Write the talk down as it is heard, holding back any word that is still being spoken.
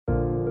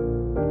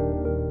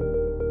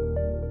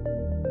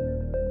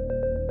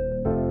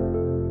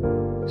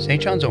St.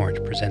 John's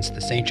Orange presents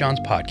the St. John's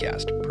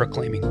Podcast,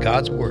 proclaiming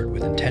God's Word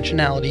with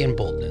intentionality and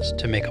boldness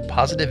to make a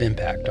positive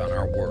impact on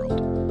our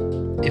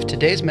world. If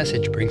today's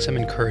message brings some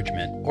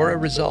encouragement or a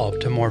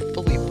resolve to more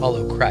fully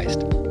follow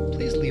Christ,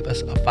 please leave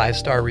us a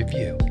 5-star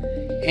review,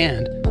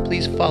 and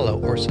please follow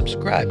or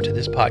subscribe to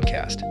this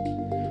podcast.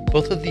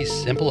 Both of these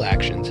simple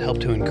actions help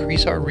to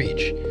increase our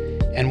reach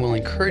and will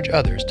encourage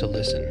others to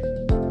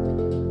listen.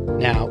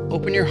 Now,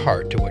 open your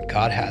heart to what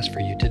God has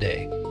for you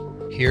today.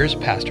 Here's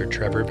Pastor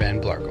Trevor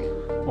Van Blarcom.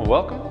 Well,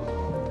 welcome.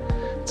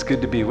 It's good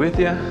to be with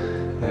you.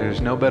 There's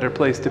no better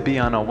place to be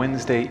on a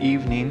Wednesday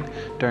evening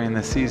during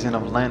the season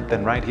of Lent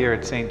than right here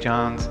at St.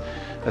 John's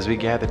as we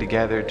gather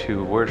together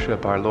to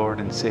worship our Lord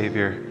and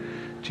Savior,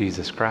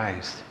 Jesus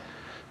Christ.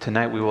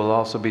 Tonight we will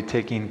also be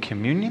taking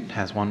communion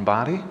as one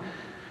body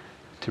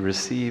to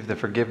receive the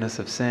forgiveness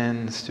of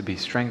sins, to be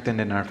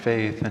strengthened in our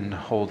faith, and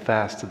hold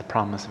fast to the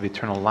promise of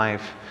eternal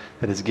life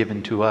that is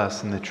given to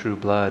us in the true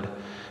blood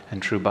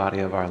and true body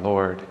of our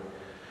Lord.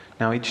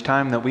 Now, each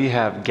time that we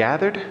have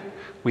gathered,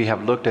 we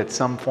have looked at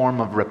some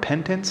form of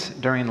repentance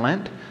during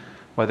Lent,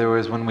 whether it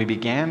was when we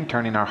began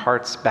turning our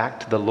hearts back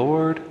to the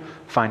Lord,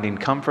 finding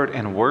comfort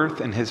and worth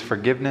in His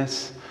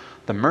forgiveness,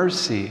 the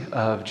mercy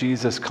of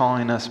Jesus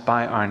calling us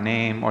by our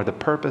name, or the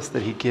purpose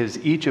that He gives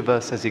each of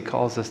us as He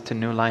calls us to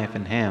new life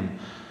in Him.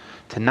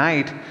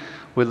 Tonight,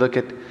 we look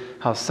at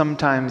how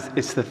sometimes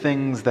it's the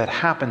things that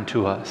happen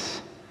to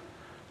us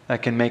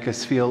that can make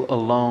us feel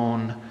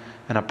alone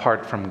and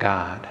apart from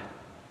God.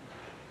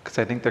 Because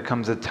I think there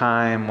comes a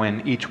time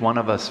when each one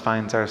of us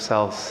finds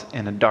ourselves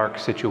in a dark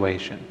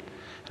situation.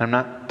 And I'm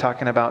not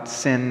talking about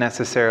sin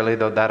necessarily,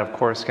 though that of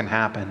course can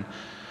happen.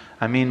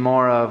 I mean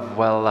more of,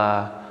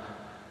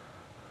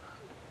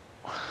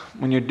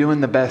 when you're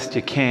doing the best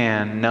you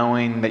can,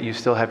 knowing that you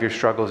still have your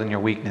struggles and your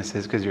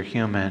weaknesses because you're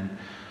human,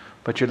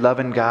 but you're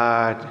loving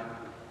God,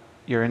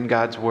 you're in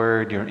God's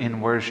Word, you're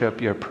in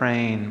worship, you're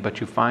praying, but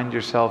you find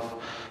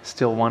yourself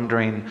still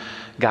wondering,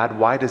 God,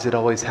 why does it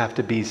always have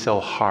to be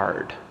so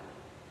hard?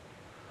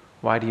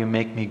 Why do you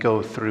make me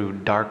go through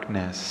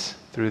darkness,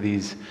 through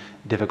these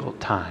difficult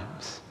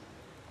times?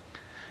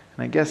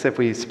 And I guess if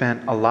we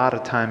spent a lot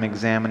of time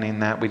examining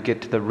that, we'd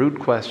get to the root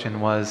question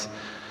was,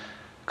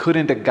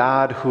 couldn't a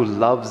God who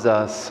loves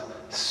us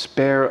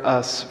spare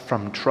us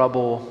from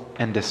trouble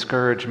and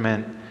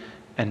discouragement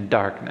and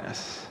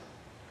darkness?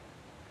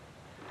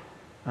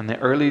 And the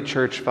early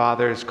church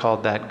fathers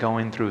called that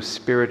going through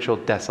spiritual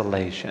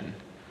desolation.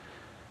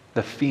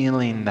 The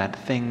feeling that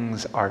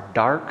things are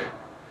dark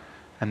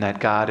and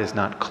that God is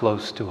not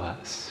close to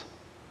us.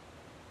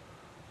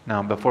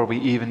 Now, before we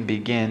even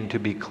begin, to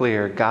be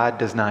clear, God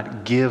does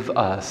not give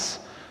us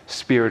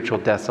spiritual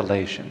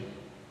desolation.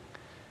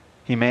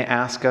 He may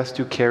ask us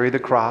to carry the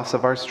cross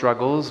of our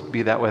struggles,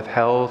 be that with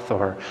health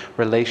or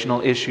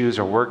relational issues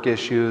or work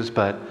issues,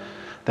 but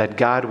that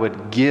God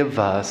would give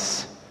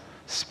us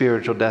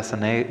spiritual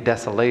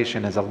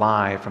desolation is a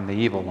lie from the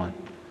evil one.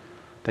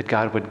 That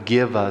God would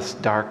give us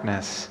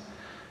darkness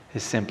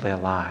is simply a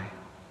lie.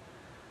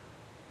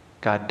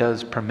 God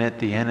does permit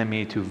the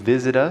enemy to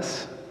visit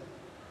us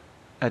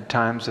at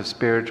times of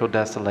spiritual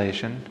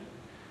desolation,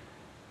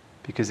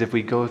 because if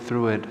we go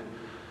through it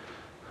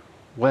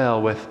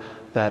well with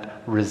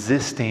that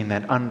resisting,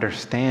 that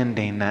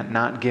understanding, that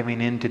not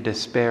giving in to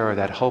despair or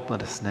that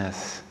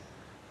hopelessness,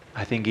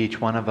 I think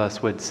each one of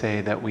us would say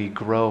that we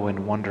grow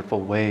in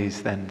wonderful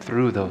ways then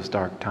through those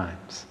dark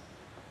times.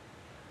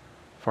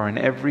 For in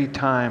every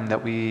time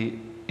that we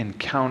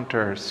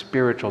encounter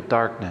spiritual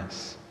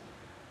darkness,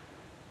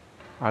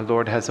 our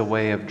Lord has a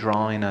way of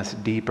drawing us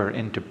deeper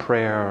into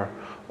prayer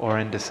or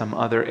into some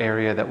other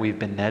area that we've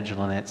been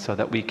negligent so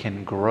that we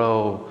can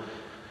grow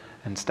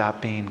and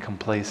stop being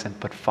complacent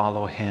but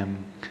follow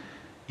Him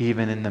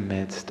even in the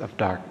midst of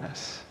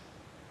darkness.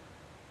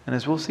 And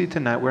as we'll see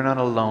tonight, we're not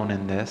alone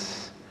in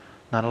this.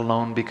 Not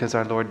alone because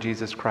our Lord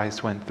Jesus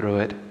Christ went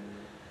through it.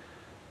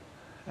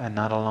 And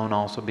not alone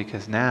also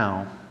because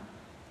now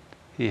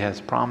He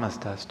has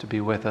promised us to be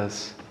with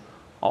us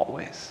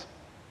always.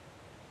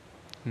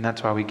 And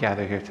that's why we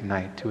gather here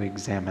tonight, to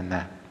examine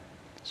that.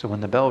 So when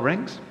the bell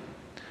rings,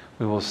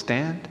 we will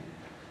stand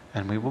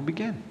and we will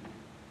begin.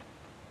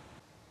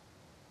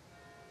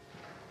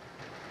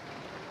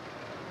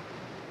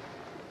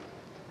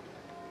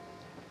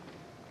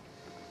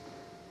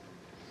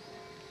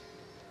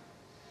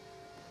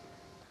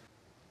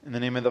 In the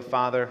name of the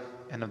Father,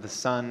 and of the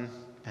Son,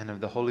 and of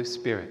the Holy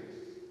Spirit.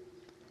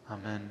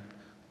 Amen.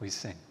 We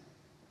sing.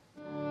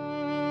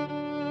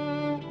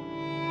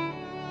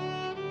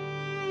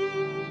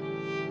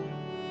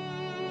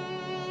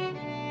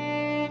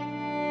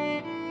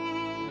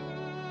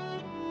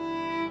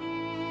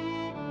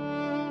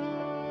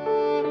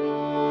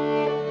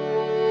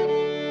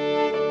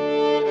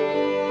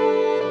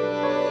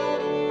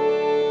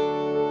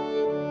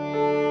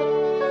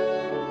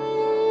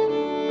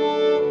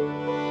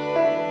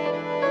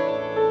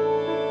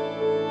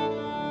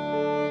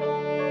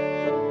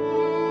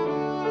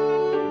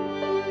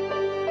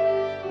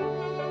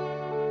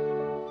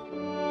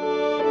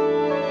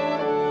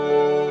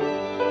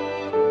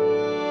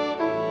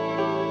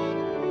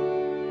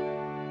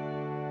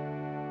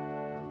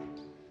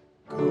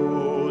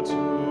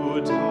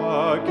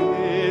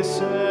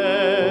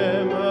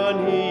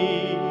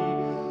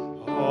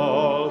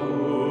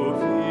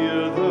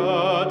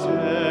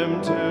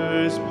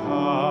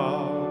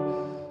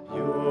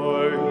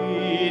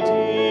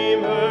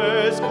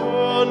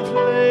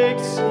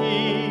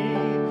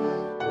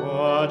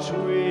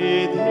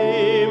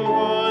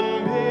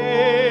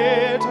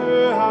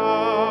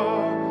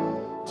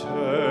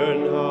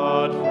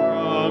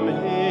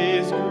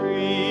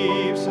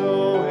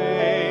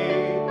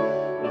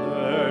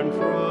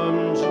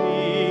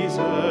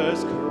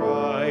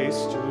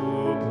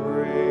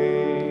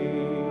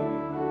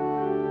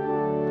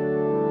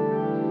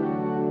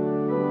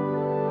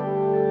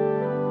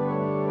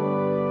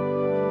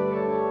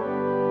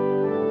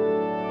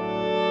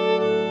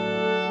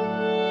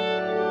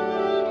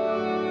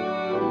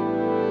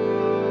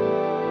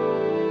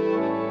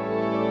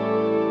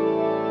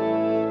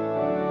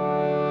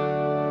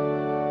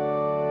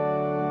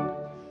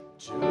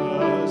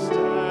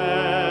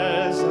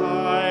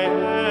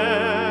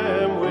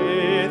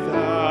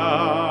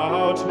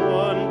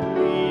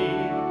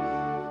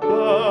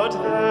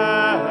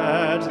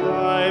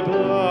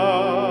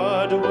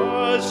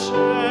 was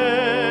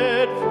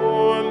shed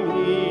for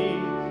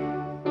me,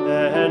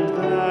 and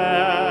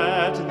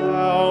that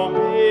thou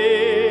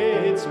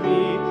bidst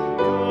me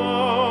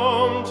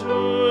come to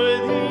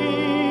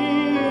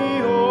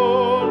thee,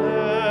 O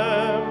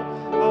Lamb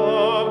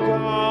of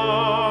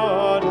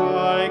God,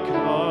 I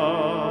come,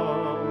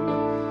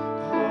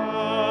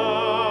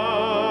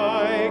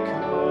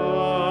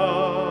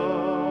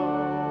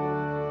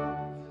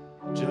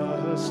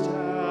 just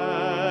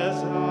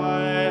as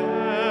I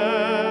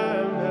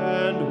am,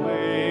 and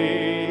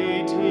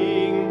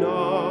waiting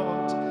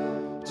not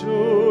to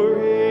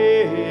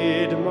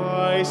rid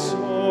my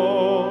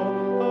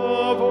soul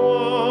of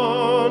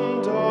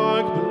one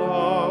dark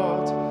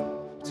blot,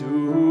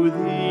 to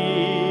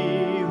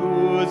thee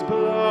whose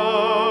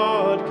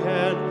blood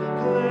can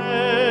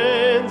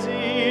cleanse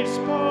each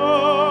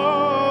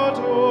spot,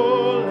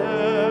 O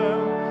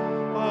Lamb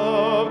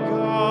of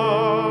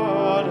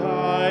God,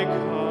 I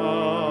come,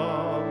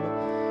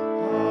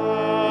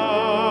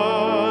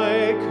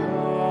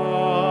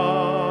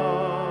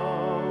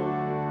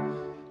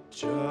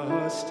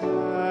 just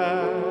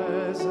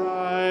as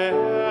I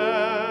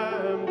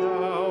am,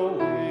 thou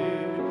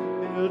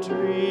wilt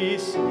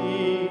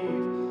receive,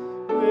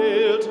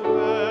 wilt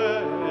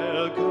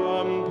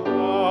welcome,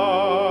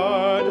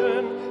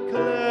 pardon,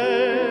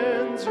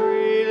 cleanse,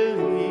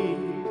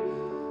 relieve,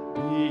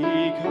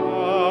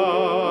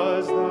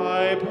 because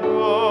thy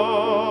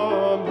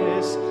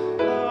promise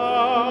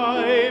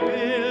I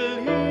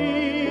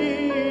believe,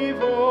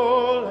 O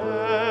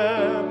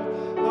Lamb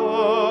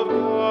of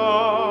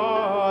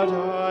God,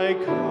 I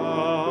come,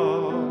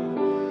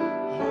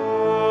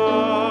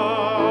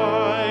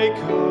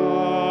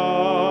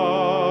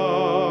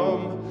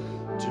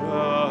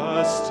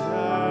 just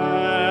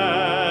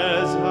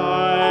as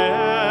I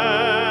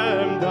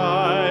am,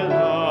 thy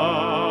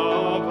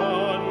love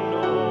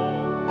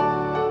unknown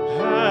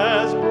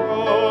has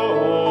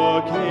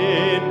broken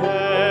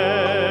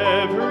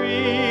every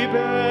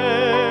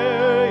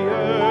barrier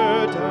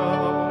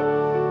down.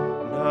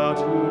 Now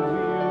to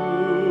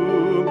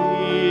view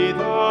me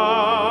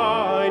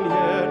thine,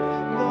 yet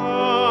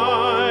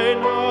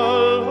thine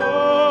alone,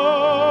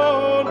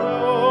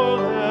 O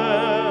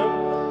Lamb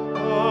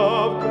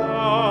of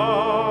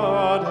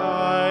God,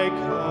 I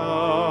come,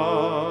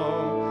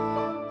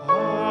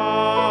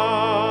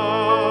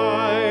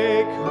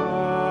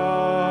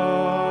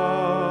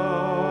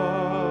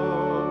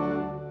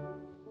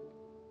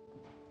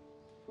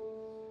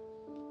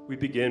 We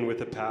begin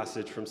with a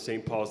passage from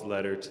St. Paul's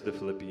letter to the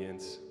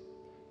Philippians.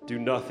 Do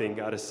nothing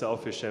out of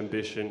selfish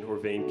ambition or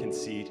vain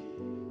conceit.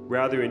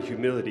 Rather, in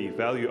humility,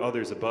 value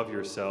others above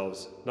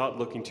yourselves, not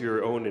looking to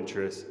your own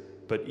interests,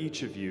 but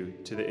each of you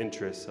to the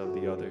interests of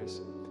the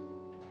others.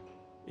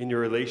 In your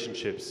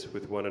relationships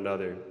with one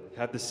another,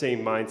 have the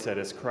same mindset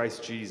as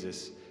Christ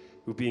Jesus,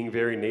 who being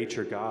very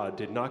nature God,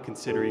 did not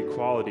consider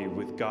equality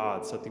with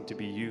God something to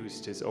be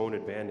used to his own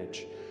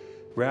advantage.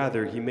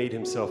 Rather, he made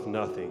himself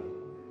nothing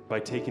by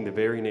taking the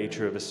very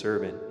nature of a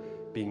servant,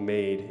 being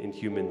made in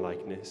human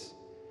likeness.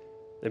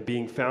 And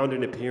being found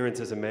in appearance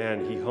as a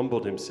man, he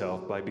humbled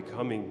himself by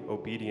becoming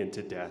obedient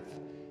to death,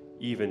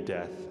 even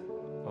death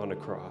on a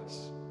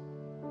cross.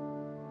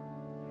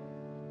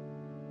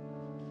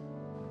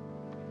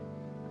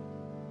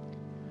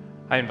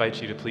 I invite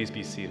you to please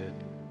be seated.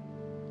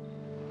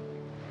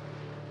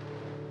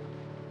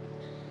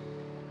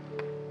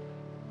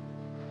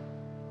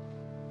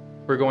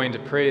 We're going to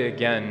pray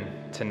again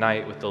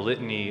tonight with the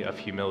Litany of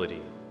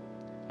Humility,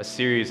 a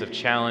series of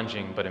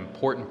challenging but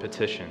important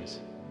petitions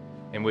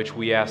in which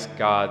we ask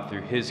God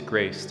through his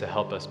grace to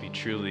help us be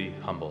truly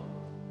humble.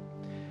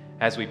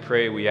 As we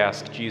pray, we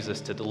ask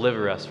Jesus to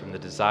deliver us from the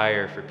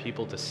desire for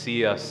people to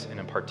see us in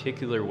a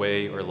particular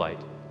way or light.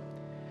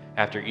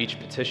 After each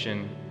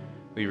petition,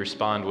 we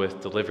respond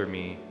with, "Deliver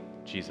me,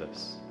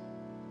 Jesus."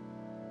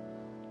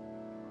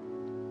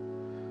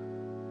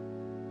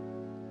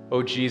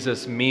 O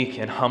Jesus, meek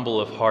and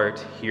humble of heart,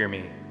 hear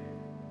me.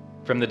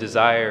 From the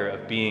desire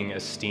of being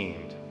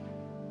esteemed,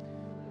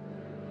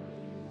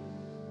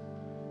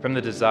 from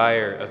the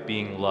desire of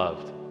being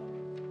loved,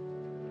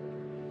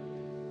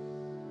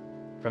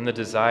 from the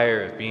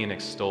desire of being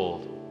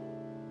extolled,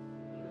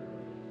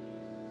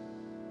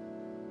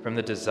 from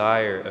the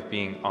desire of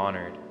being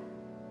honored,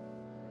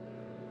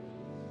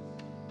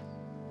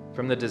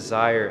 from the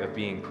desire of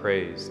being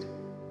praised,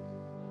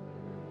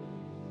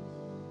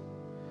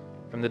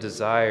 from the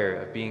desire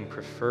of being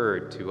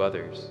preferred to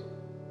others,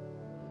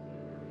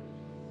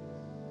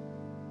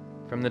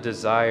 from the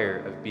desire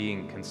of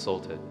being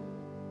consulted,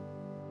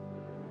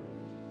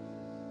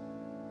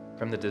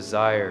 from the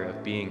desire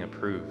of being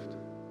approved,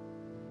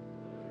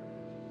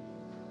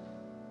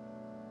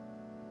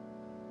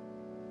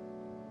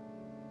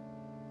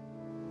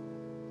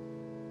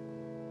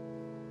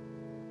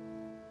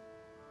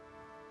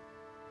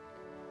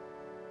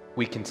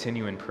 we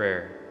continue in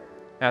prayer,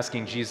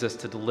 asking Jesus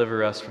to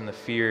deliver us from the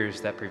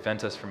fears that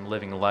prevent us from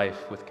living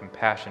life with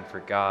compassion for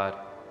God,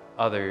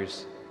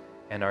 others,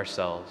 and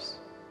ourselves.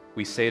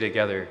 We say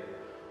together,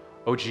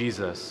 "O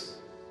Jesus,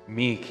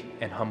 meek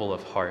and humble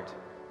of heart,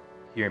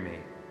 hear me."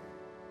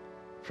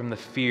 from the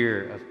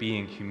fear of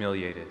being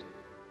humiliated,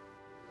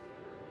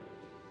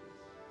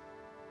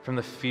 from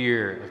the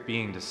fear of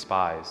being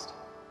despised,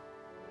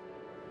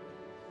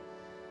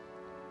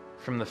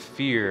 from the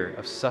fear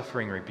of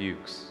suffering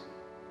rebukes,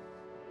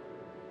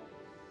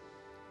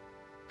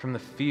 from the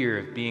fear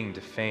of being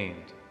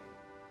defamed,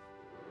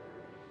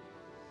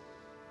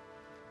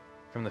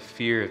 from the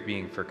fear of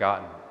being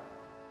forgotten,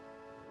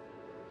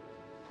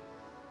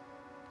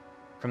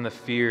 from the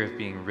fear of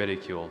being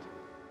ridiculed,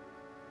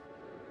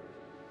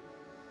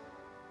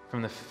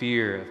 from the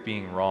fear of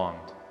being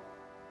wronged,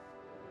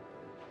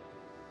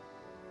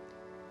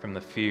 from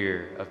the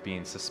fear of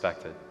being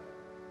suspected.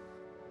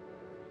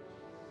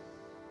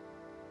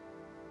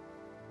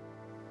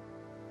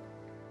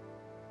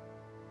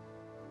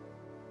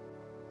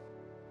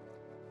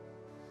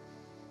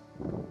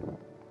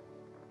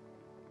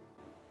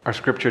 Our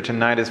scripture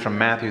tonight is from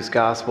Matthew's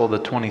Gospel, the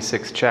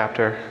 26th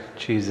chapter,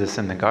 Jesus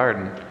in the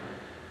garden.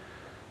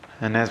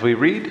 And as we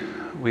read,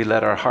 we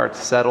let our hearts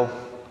settle,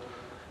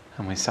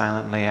 and we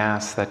silently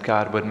ask that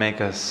God would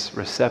make us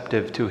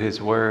receptive to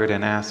His word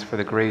and ask for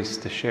the grace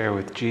to share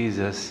with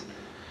Jesus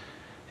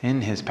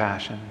in His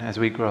passion as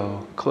we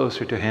grow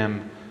closer to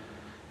Him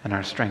and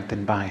are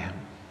strengthened by Him.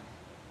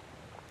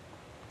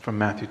 From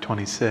Matthew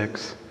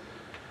 26.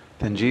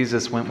 Then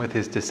Jesus went with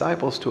His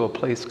disciples to a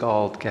place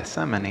called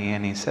Gethsemane,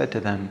 and He said to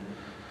them,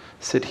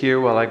 "Sit here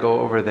while I go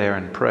over there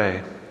and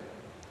pray."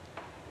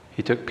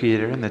 He took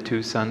Peter and the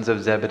 2 sons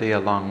of Zebedee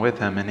along with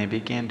Him, and He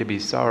began to be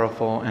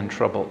sorrowful and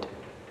troubled.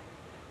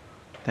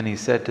 Then He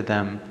said to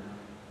them,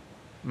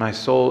 "My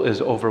soul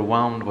is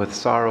overwhelmed with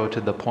sorrow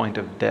to the point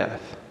of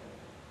death.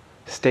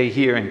 Stay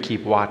here and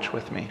keep watch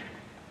with me."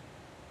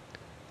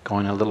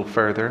 Going a little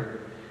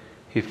further,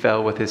 He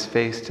fell with His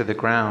face to the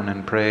ground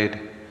and prayed,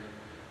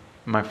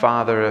 "My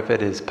Father, if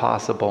it is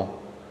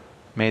possible,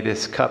 may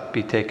this cup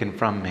be taken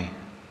from me.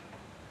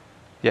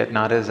 Yet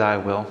not as I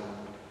will,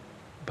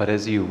 but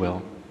as you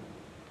will."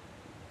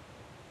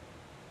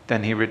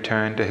 Then He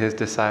returned to His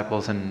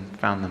disciples and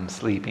found them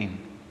sleeping.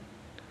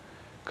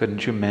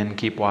 "Couldn't you men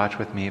keep watch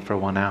with me for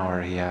 1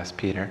 hour?" He asked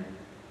Peter.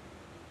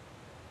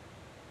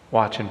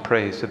 "Watch and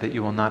pray so that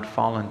you will not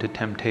fall into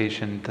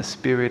temptation. The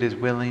spirit is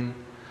willing,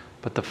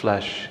 but the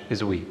flesh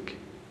is weak."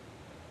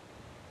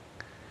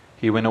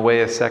 He went away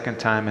a second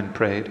time and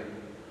prayed,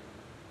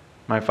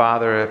 "My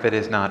Father, if it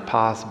is not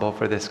possible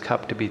for this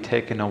cup to be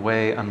taken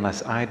away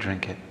unless I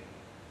drink it,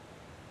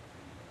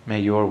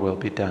 may your will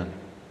be done."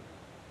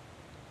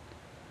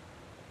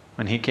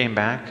 When He came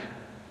back,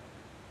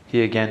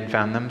 He again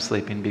found them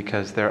sleeping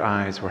because their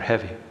eyes were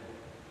heavy.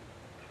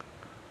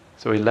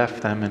 So He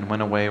left them and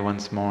went away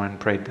once more and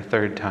prayed the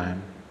 3rd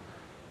time,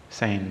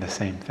 saying the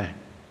same thing.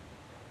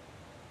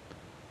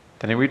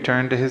 Then He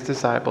returned to His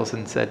disciples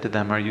and said to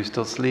them, "Are you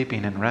still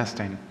sleeping and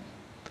resting?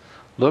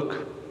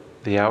 Look,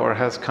 the hour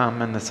has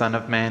come and the Son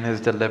of Man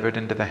is delivered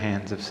into the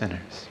hands of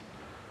sinners.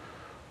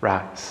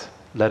 Rise,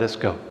 let us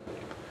go.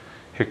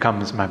 Here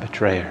comes my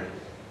betrayer."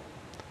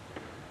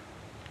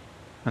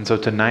 And so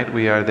tonight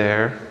we are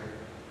there,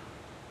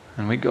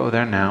 and we go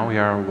there now. We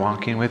are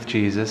walking with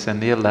Jesus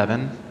and the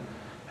 11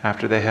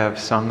 after they have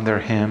sung their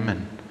hymn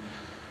and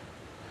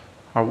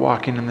are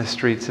walking in the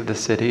streets of the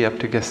city up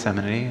to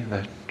Gethsemane,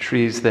 the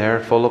trees there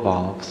full of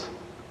olives.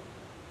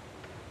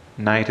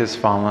 Night has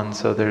fallen,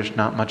 so there's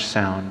not much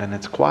sound, and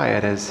it's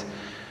quiet as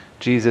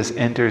Jesus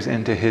enters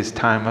into His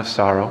time of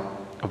sorrow,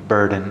 of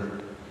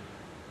burden,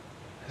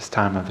 His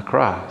time of the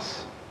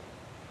cross.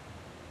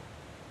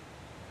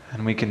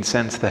 And we can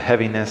sense the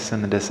heaviness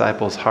in the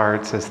disciples'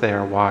 hearts as they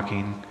are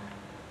walking.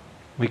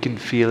 We can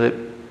feel it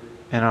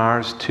in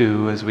ours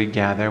too as we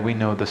gather. We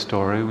know the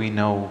story. We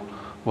know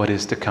what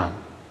is to come.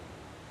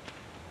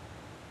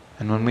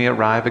 And when we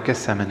arrive at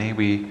Gethsemane,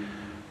 we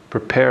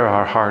prepare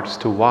our hearts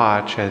to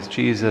watch as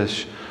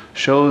Jesus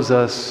shows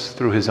us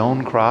through His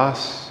own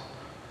cross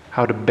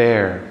how to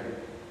bear,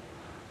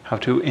 how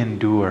to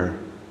endure,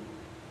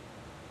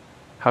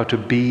 how to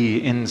be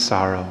in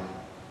sorrow,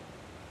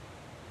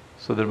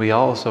 so that we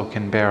also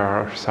can bear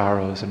our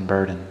sorrows and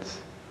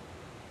burdens.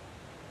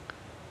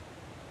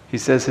 He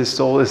says His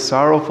soul is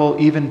sorrowful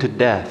even to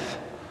death,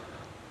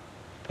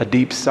 a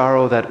deep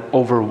sorrow that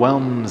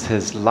overwhelms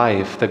His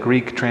life. The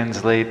Greek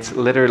translates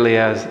literally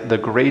as the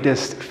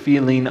greatest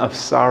feeling of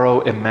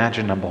sorrow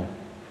imaginable.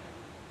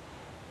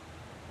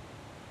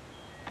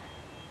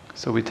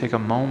 So we take a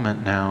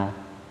moment now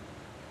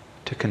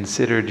to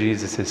consider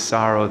Jesus'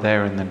 sorrow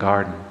there in the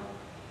garden.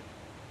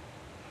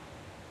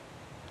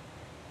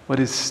 What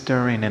is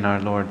stirring in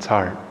our Lord's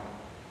heart?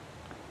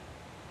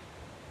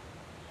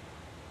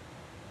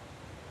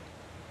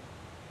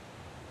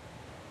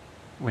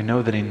 We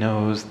know that He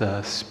knows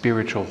the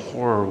spiritual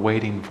horror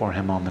waiting for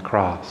Him on the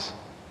cross.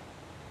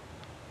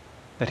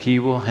 That He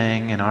will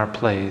hang in our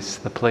place,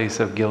 the place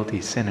of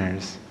guilty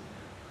sinners,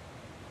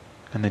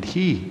 and that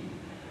He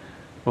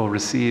will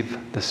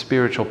receive the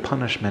spiritual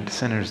punishment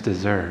sinners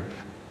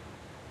deserve.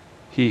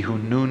 He who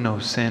knew no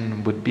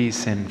sin would be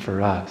sin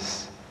for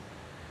us.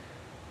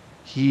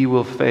 He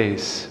will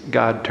face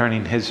God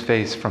turning His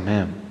face from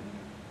Him.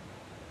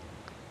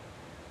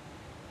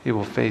 He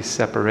will face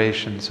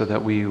separation so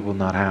that we will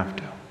not have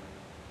to.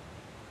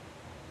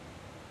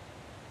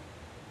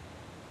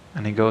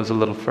 And he goes a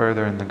little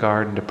further in the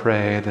garden to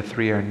pray. The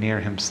three are near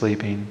him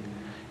sleeping.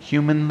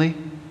 Humanly,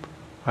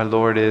 our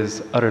Lord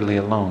is utterly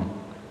alone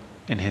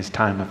in his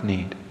time of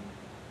need.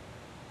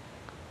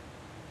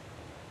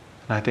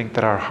 And I think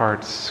that our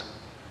hearts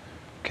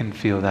can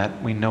feel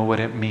that. We know what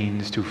it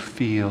means to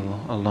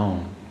feel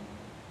alone.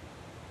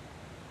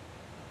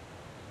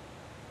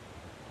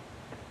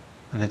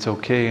 And it's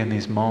okay in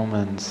these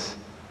moments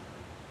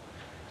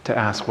to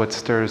ask what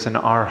stirs in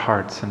our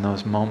hearts in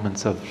those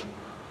moments of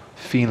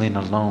feeling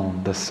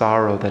alone, the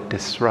sorrow that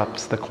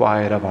disrupts the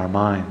quiet of our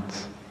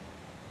minds.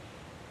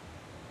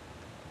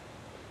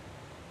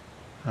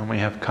 And we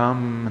have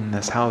come in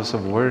this house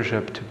of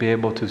worship to be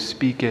able to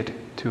speak it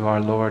to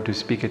our Lord, to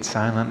speak it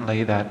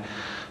silently, that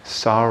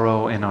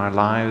sorrow in our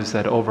lives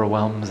that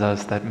overwhelms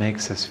us, that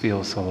makes us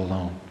feel so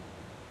alone.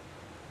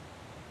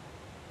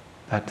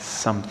 That's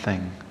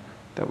something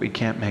that we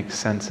can't make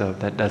sense of,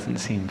 that doesn't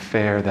seem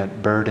fair,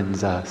 that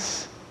burdens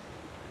us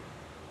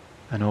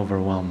and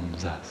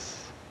overwhelms us.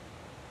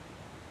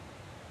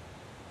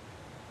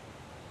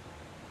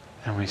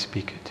 And we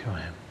speak it to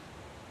him.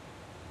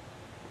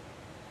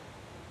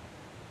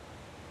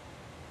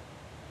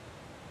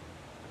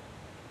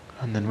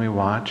 And then we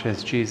watch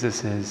as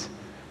Jesus'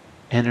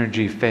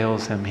 energy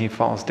fails him. He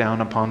falls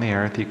down upon the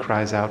earth. He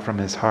cries out from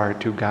his heart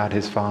to God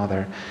his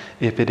Father,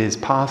 "If it is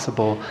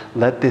possible,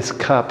 let this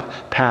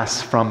cup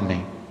pass from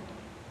me."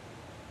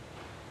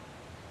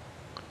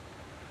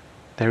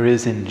 There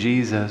is in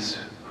Jesus,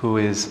 who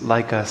is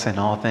like us in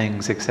all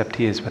things except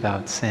he is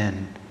without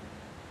sin,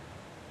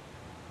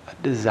 a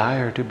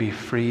desire to be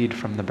freed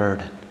from the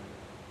burden,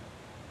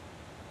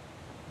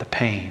 the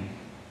pain,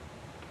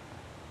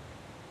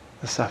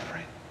 the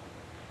suffering.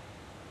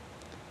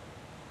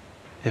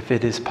 If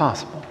it is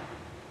possible,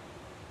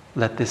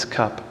 let this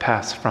cup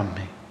pass from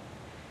me.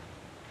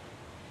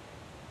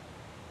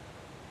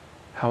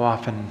 How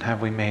often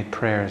have we made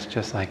prayers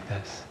just like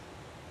this?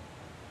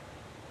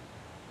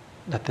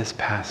 Let this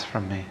pass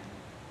from me.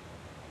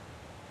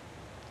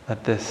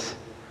 Let this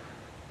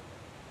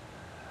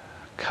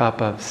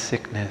cup of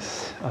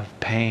sickness, of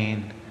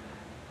pain,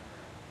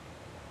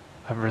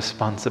 of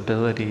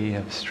responsibility,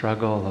 of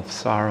struggle, of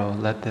sorrow,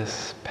 let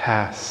this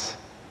pass.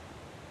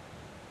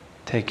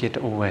 Take it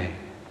away.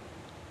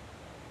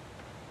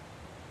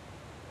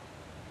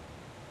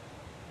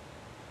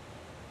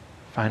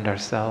 Find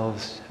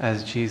ourselves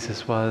as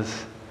Jesus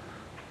was,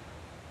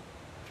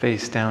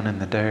 face down in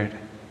the dirt.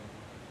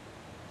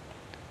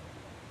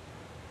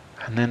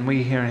 And then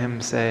we hear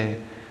him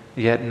say,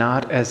 "Yet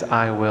not as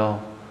I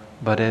will,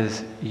 but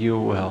as you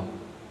will."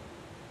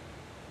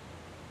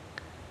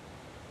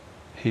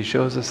 He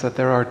shows us that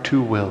there are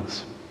two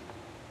wills.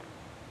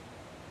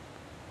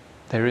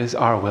 There is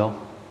our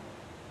will.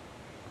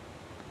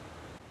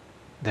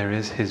 There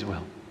is his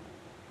will.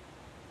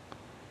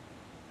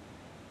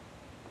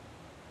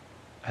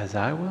 As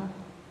I will,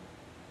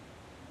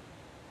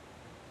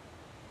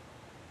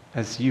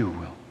 as you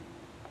will.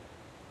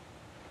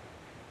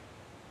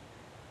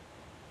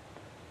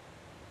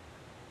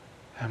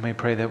 And we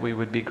pray that we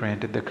would be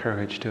granted the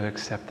courage to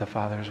accept the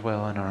Father's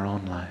will in our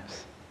own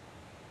lives.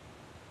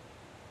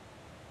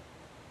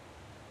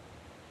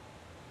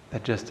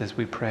 That just as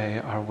we pray,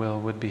 our will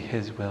would be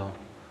his will,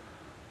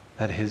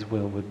 that his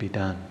will would be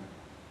done.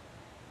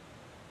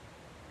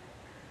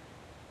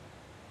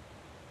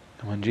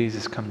 And when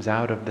Jesus comes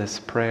out of this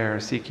prayer,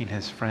 seeking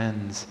his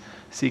friends,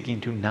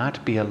 seeking to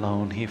not be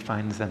alone, he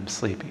finds them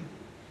sleeping.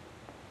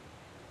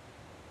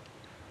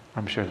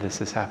 I'm sure this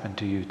has happened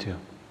to you too.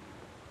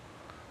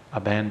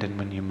 Abandoned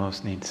when you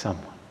most need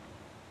someone.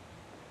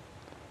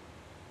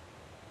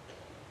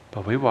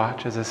 But we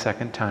watch as a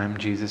second time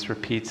Jesus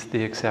repeats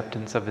the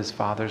acceptance of his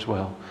Father's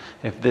will.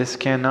 "If this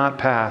cannot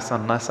pass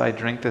unless I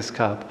drink this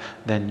cup,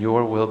 then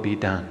your will be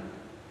done."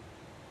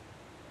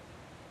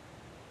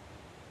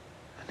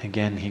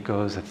 Again, he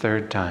goes a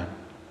third time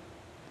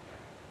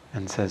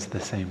and says the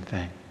same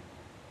thing.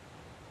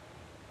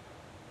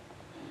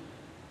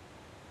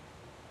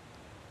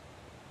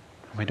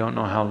 We don't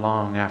know how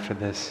long after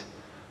this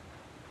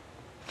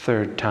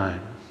third time.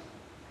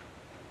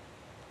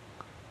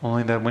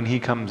 Only that when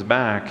he comes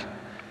back,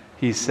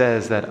 he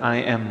says that "I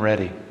am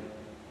ready."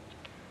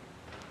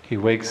 He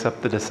wakes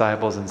up the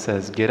disciples and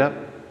says, "Get up,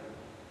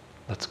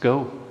 let's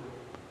go.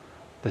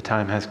 The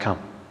time has come."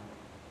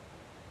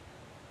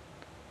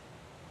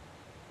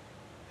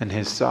 In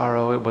his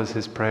sorrow, it was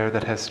his prayer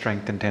that has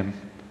strengthened him.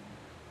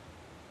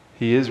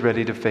 He is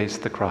ready to face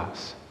the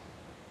cross.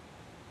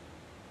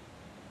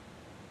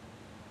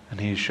 And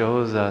he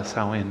shows us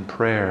how in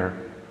prayer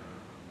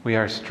we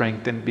are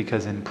strengthened,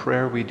 because in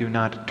prayer we do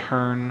not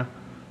turn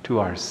to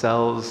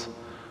ourselves,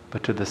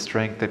 but to the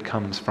strength that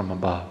comes from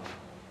above.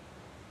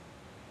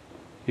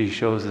 He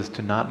shows us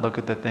to not look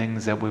at the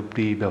things that would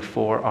be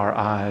before our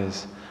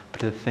eyes,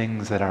 but the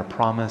things that are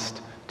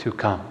promised to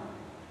come.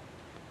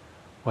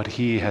 What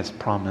he has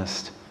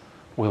promised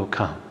will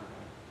come.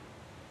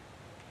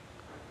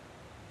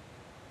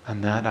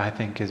 And that, I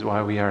think, is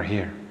why we are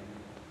here.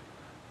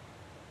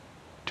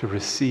 to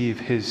receive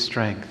His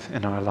strength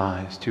in our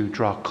lives, to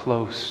draw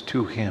close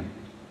to Him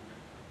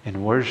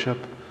in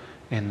worship,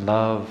 in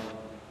love,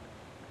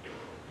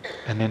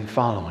 and in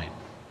following.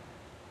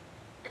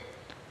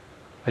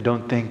 I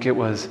don't think it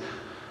was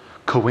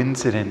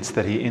coincidence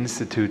that He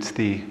institutes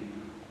the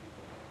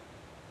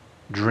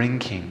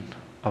drinking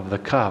of the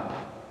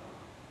cup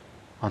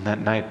on that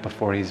night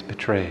before He's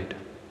betrayed.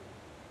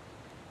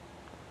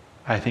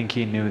 I think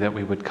He knew that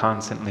we would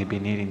constantly be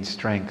needing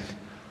strength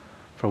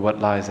for what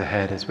lies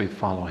ahead as we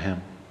follow Him.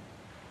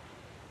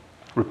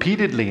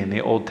 Repeatedly in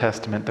the Old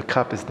Testament, the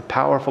cup is the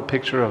powerful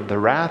picture of the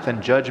wrath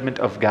and judgment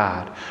of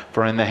God.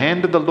 For in the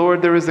hand of the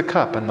Lord there is a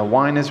cup, and the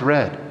wine is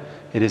red.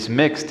 It is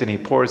mixed, and He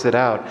pours it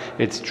out.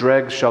 Its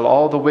dregs shall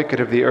all the wicked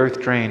of the earth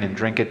drain and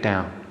drink it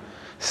down.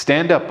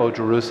 Stand up, O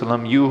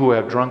Jerusalem, you who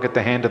have drunk at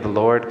the hand of the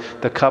Lord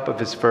the cup of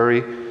His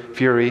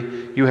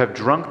fury. You have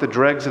drunk the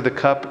dregs of the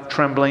cup,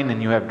 trembling,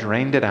 and you have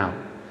drained it out.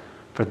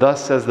 For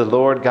thus says the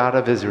Lord God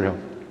of Israel,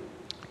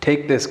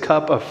 take this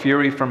cup of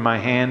fury from my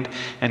hand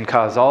and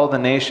cause all the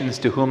nations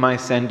to whom I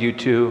send you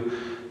to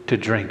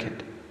drink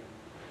it.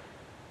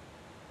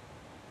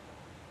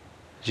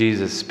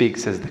 Jesus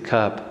speaks as the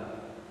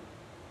cup,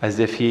 as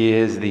if He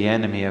is the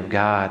enemy of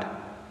God,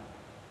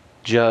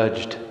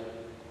 judged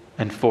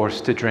and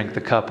forced to drink the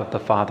cup of the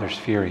Father's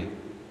fury.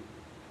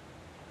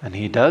 And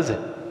He does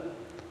it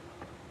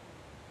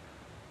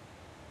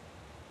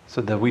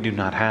so that we do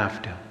not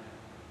have to.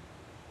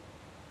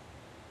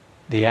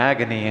 The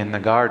agony in the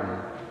garden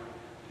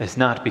is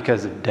not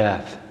because of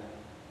death.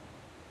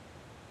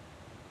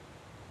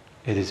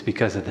 It is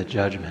because of the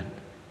judgment.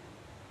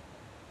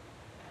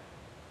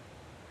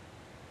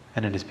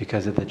 And it is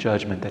because of the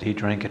judgment that He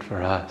drank it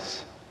for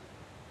us.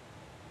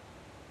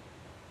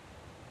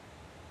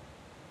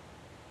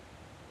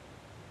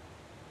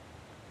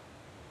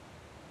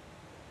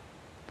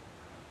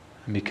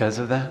 And because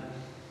of that,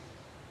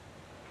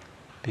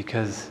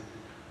 because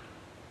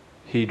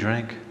He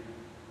drank,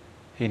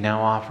 He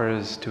now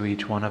offers to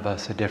each one of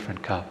us a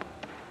different cup.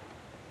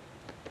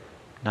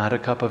 Not a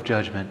cup of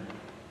judgment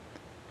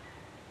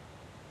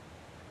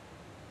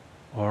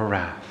or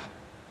wrath,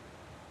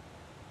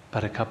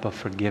 but a cup of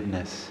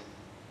forgiveness,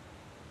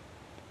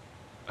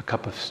 a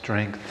cup of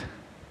strength,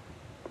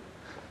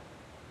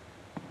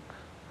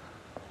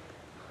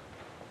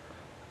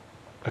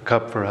 a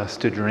cup for us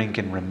to drink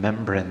in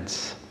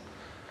remembrance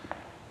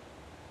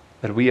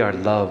that we are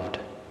loved,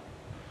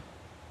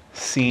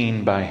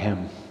 seen by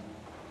Him,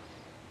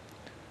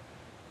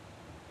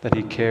 that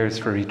He cares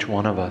for each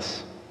one of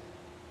us,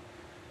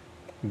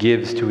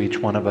 gives to each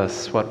one of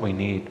us what we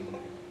need.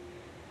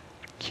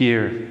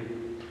 Here,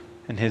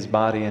 in His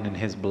body and in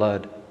His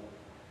blood,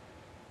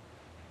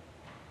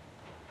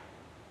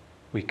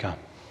 we come.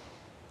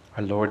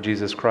 Our Lord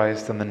Jesus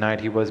Christ, on the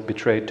night He was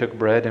betrayed, took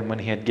bread, and when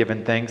He had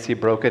given thanks, He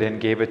broke it and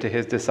gave it to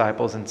His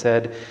disciples and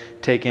said,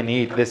 take and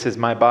eat. This is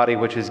my body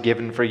which is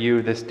given for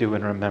you. This do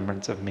in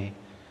remembrance of me.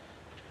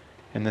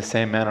 In the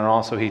same manner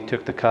also He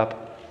took the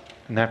cup,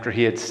 and after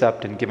He had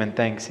supped and given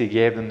thanks, He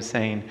gave them,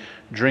 saying,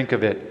 drink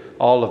of it,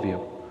 all of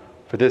you.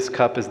 For this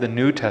cup is the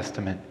New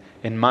Testament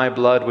in my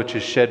blood, which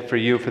is shed for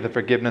you for the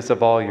forgiveness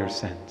of all your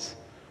sins.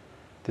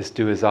 This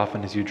do as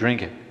often as you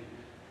drink it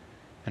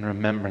in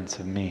remembrance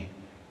of me.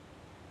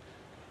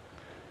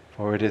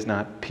 For it is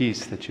not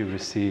peace that you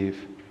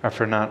receive, or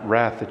for not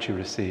wrath that you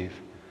receive,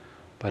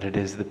 but it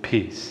is the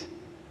peace.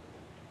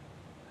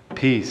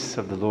 Peace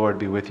of the Lord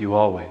be with you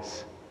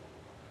always.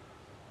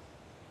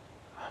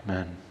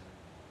 Amen.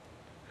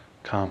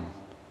 Come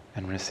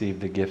and receive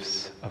the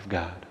gifts of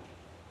God.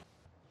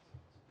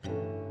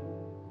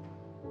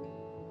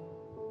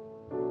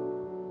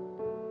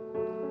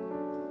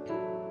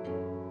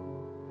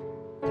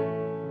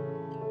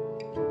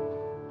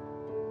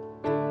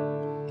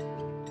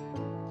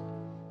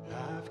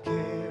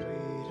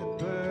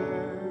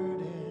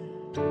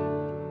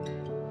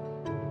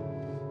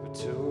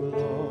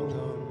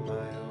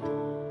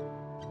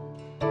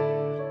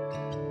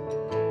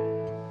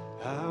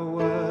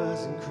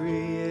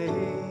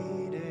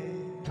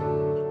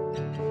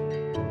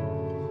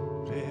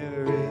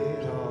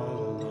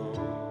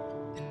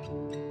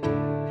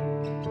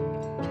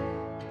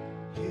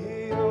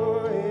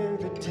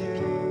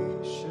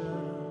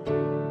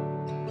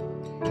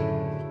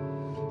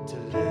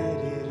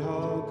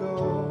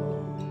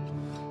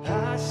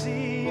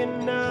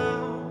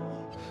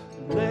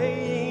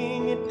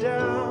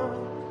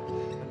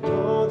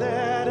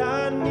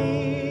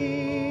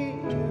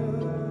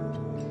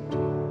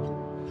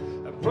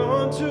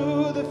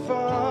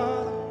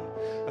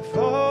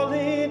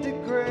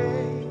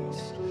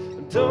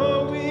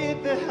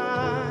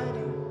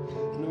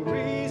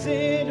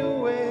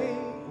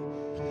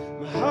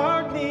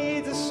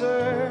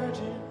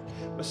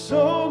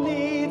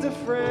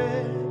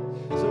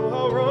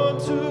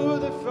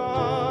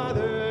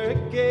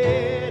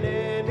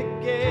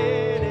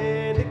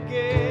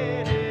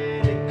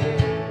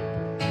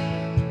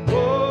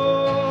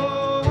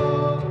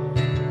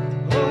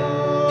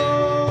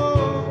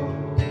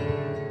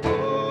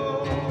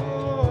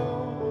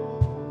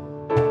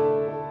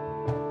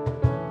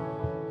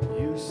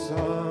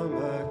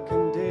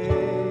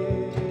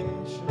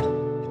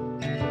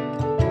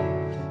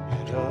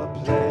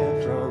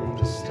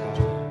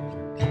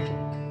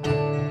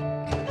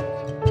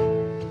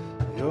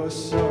 your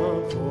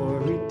Son for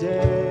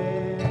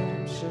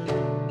redemption,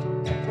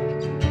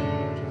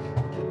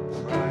 the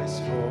price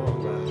for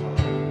my heart.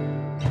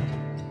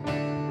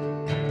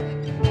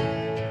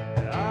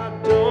 I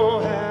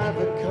don't have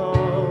a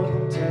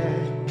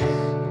context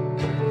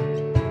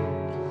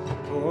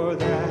for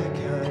that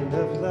kind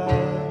of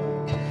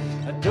love.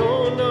 I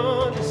don't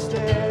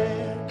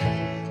understand,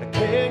 I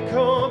can't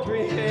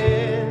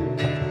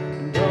comprehend.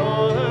 And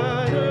all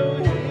I know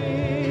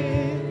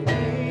is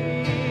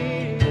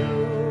you.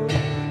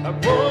 I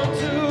run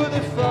to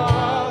the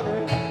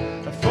Father,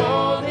 I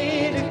fall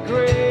into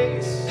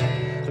grace.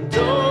 I'm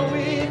done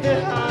with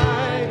the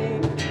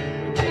hiding,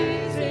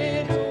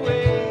 reason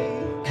away.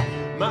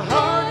 My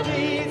heart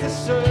needs a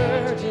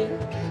surgeon,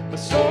 my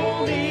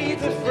soul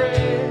needs a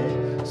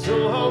friend.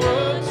 So I'll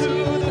run to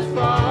the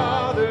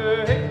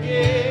Father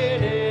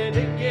again and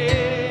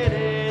again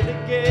and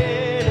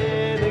again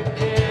and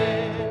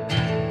again.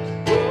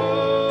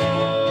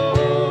 Whoa,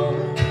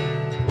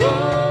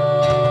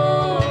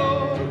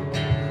 whoa,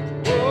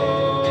 whoa,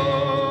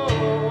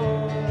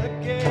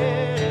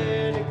 again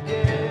and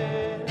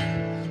again.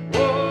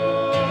 Whoa,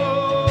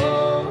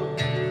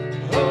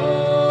 oh,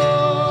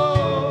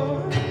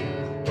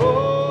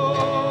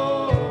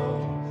 oh,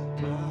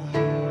 my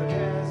heart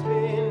has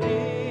been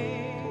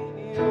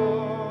in your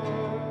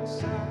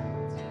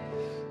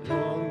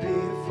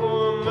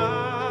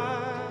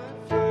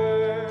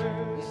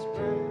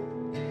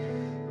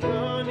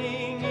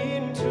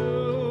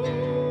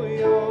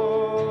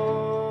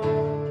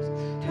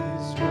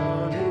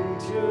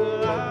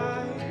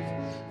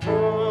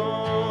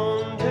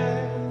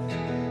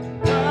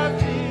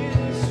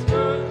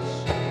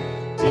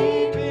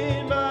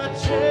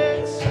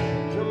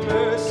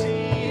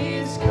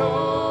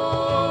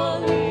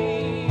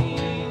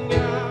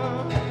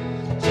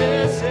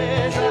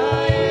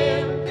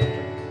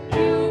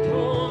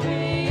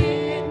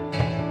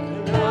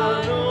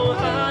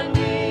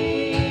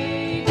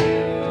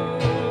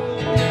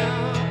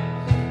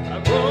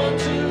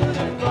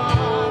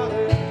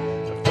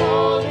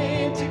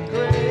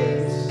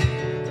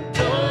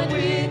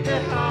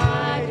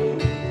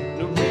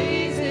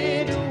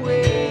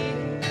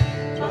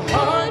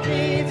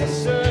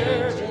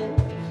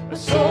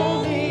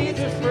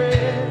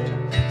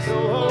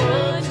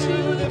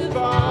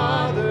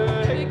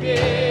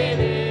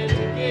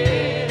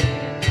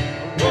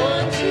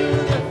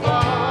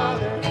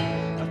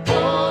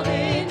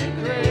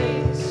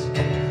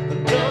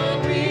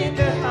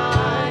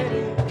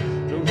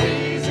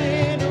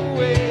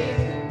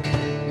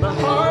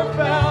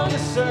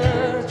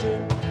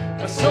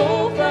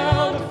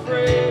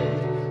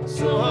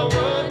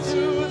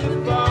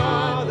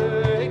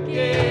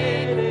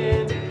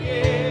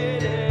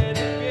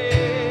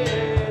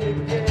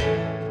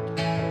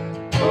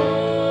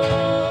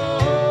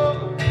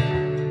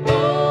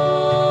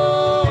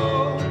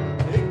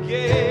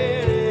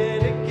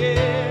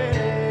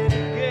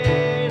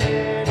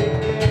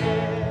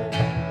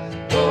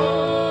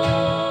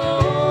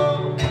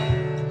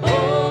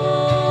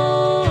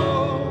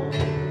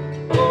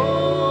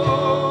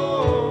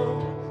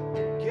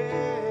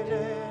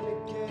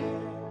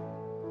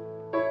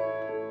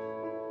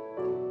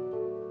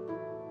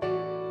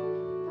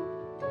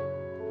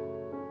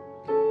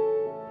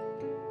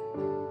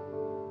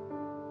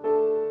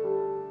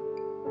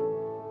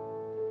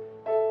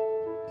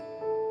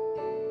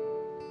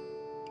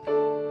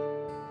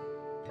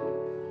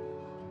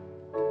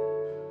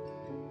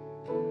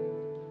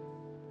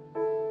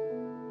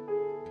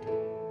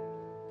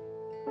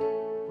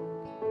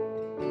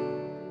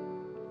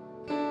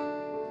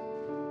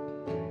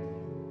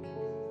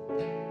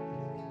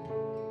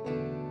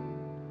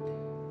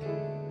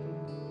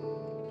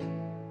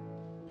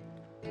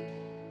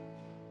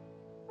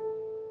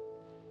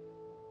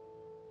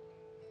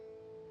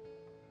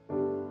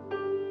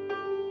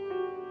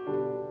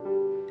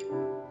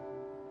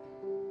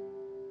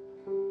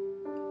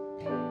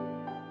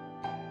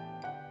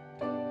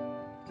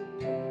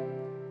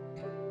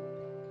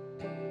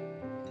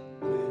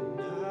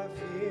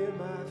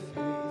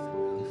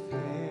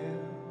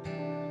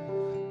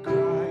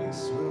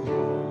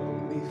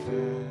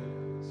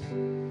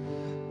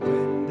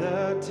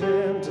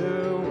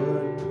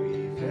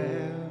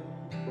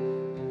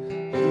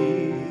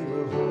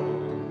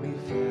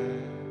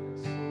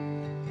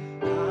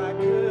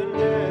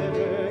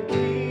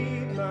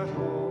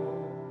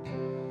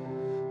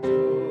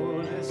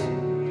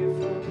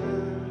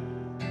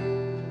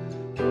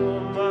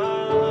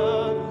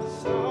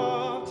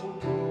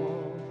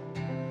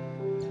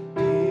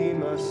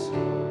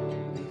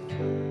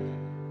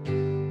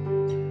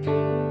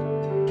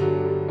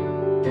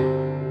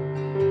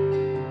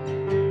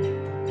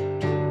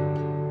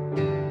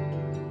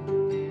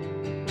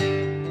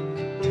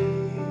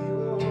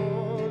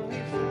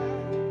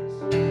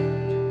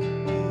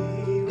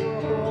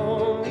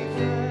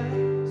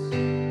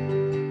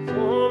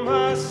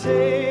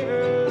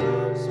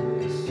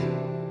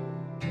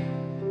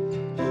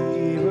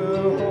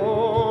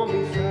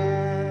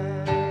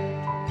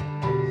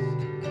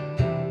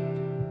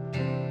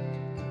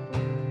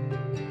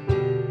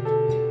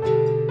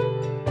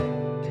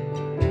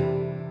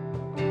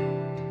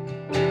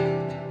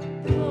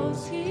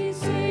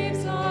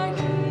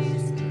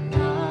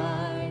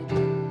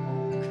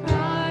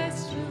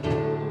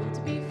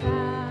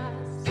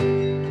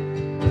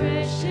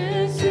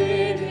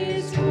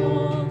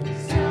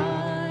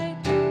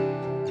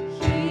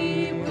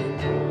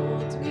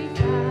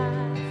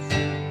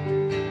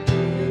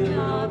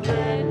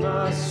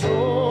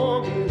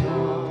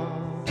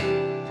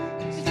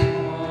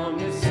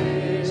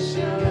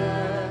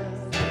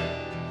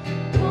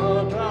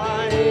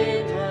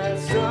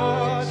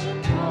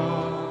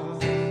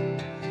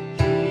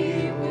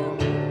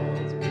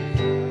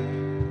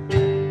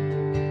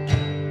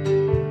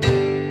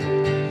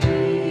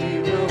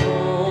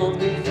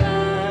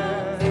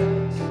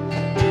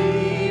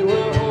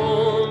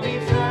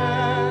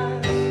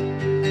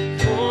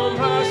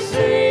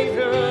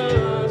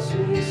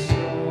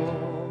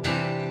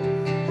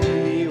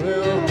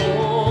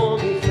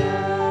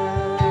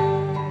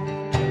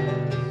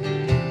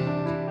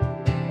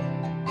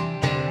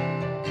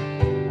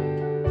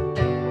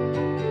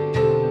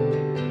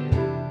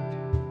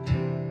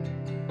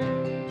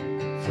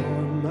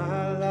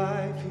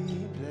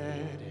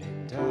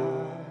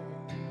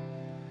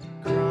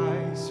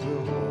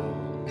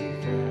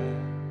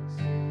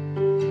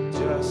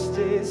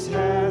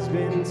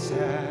been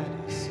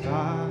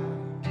satisfied.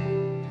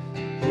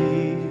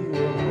 He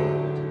will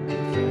hold me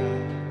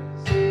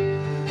fast.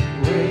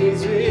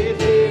 Ways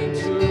with him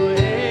to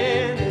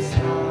endless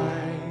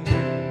height.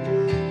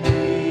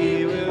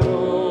 He will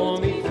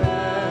hold me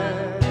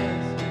fast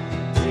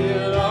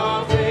till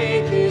our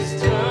faith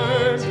is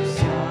turned to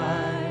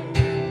sight.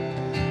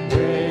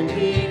 When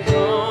he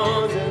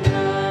comes at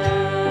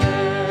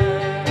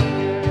last,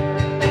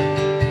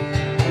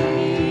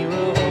 he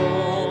will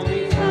hold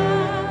me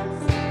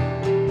fast.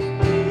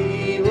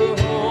 He will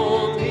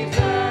hold me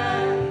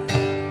fast.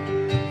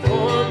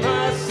 For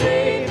my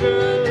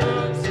Savior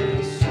loves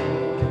me so.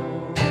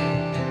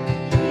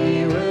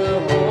 He will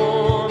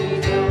hold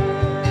me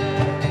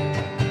fast.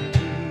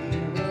 He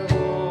will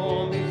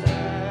hold me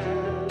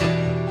fast.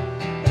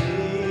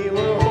 He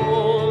will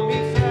hold me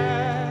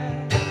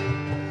fast.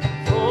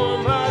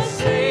 For my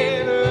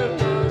Savior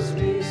loves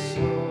me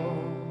so.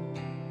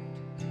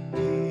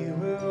 He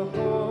will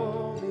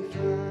hold me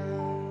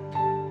fast.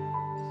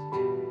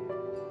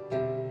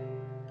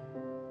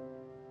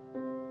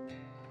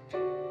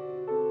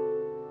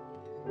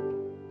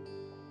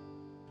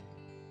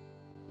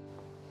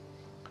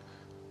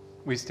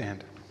 We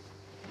stand.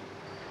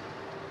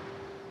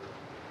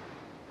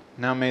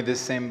 Now may this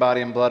same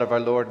body and blood of our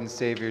Lord and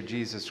Savior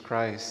Jesus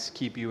Christ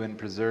keep you and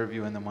preserve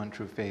you in the one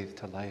true faith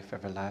to life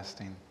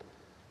everlasting.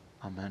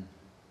 Amen.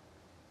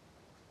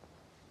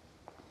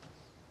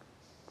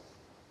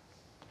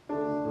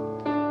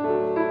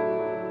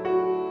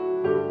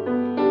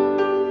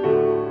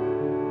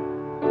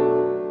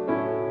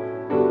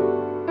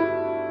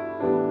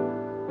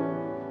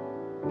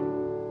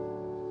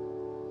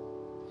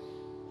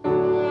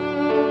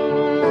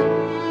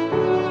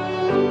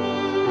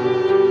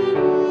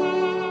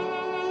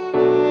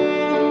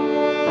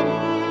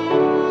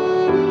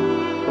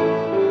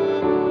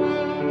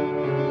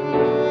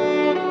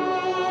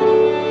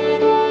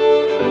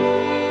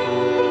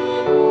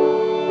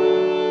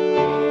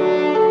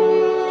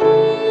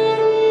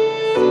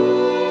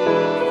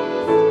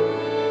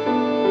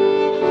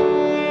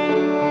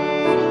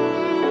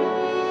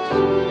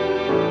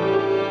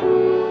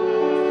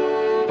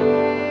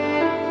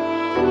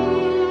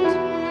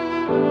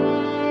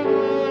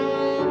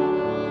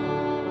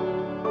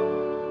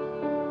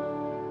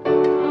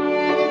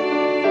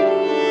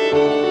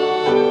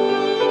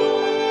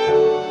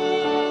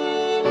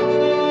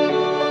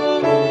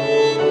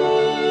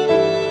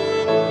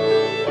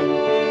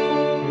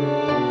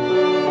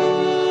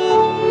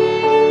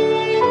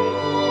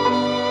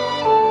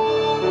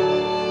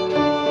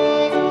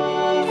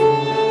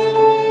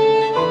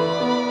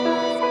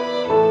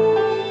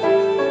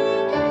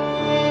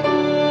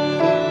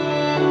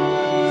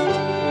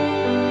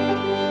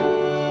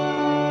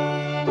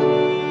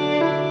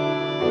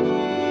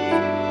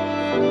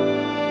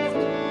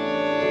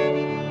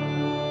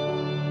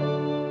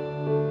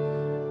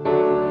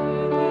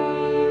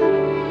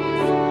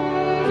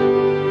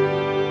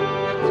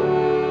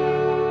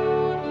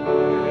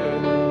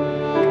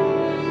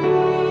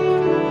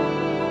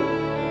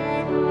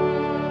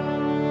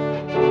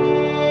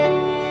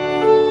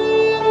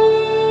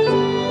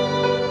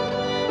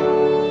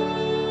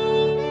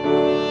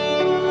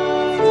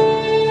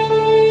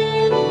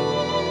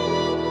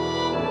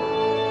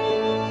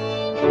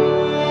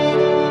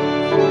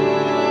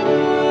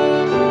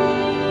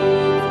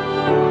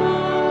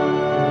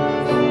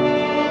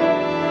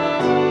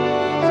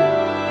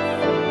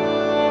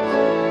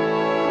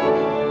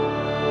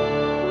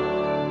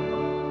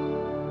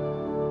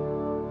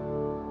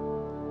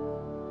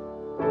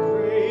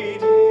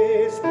 Great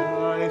is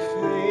thy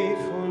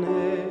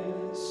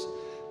faithfulness.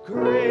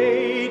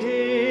 Great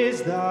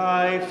is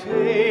thy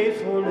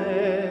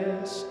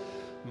faithfulness.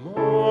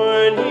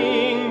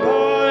 Morning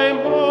by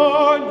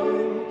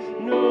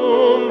morning,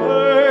 new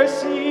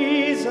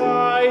mercies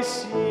I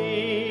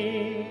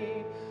see.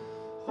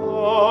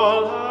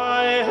 All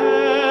I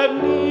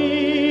have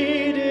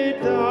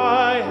needed,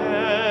 thy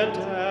hand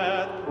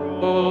hath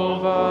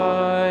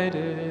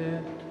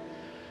provided.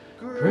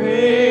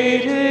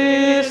 Great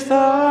is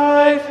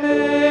thy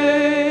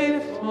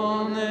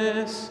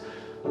faithfulness,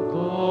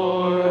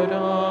 Lord,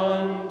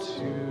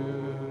 unto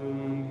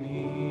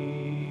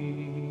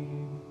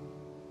me.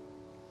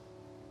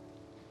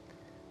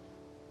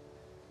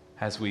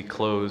 As we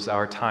close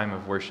our time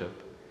of worship,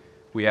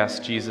 we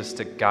ask Jesus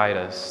to guide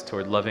us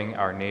toward loving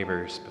our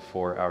neighbors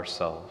before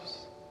ourselves.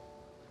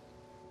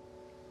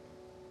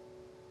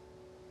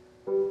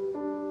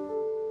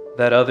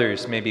 That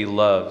others may be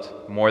loved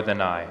more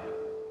than I.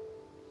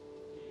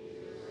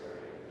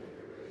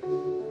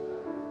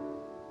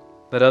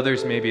 That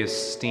others may be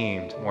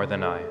esteemed more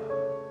than I.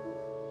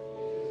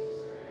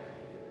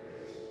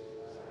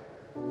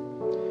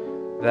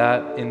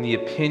 That in the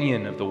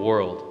opinion of the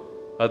world,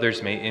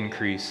 others may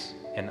increase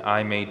and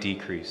I may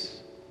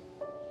decrease.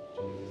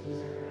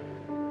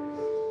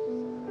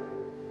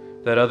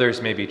 That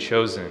others may be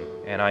chosen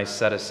and I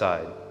set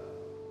aside.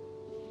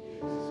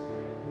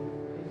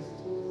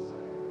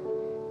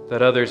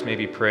 That others may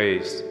be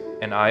praised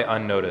and I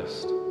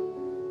unnoticed.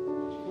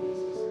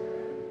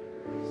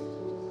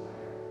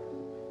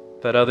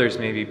 that others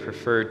may be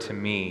preferred to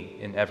me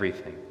in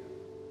everything,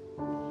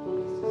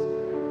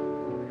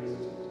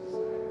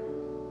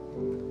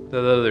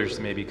 that others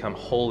may become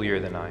holier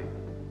than I,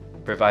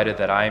 provided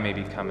that I may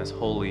become as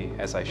holy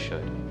as I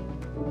should.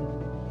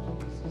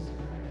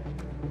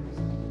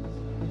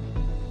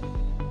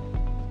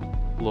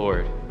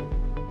 Lord,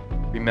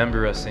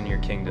 remember us in your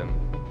kingdom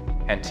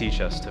and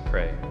teach us to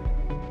pray.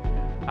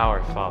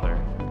 Our Father,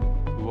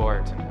 who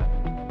art in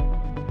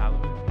heaven,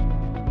 hallowed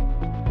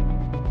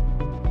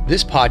be.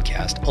 This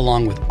podcast,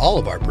 along with all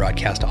of our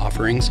broadcast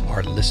offerings,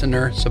 are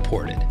listener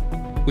supported.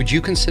 Would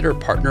you consider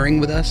partnering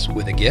with us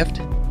with a gift?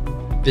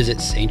 Visit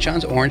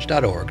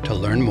stjohnsorange.org to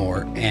learn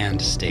more and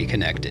stay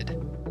connected.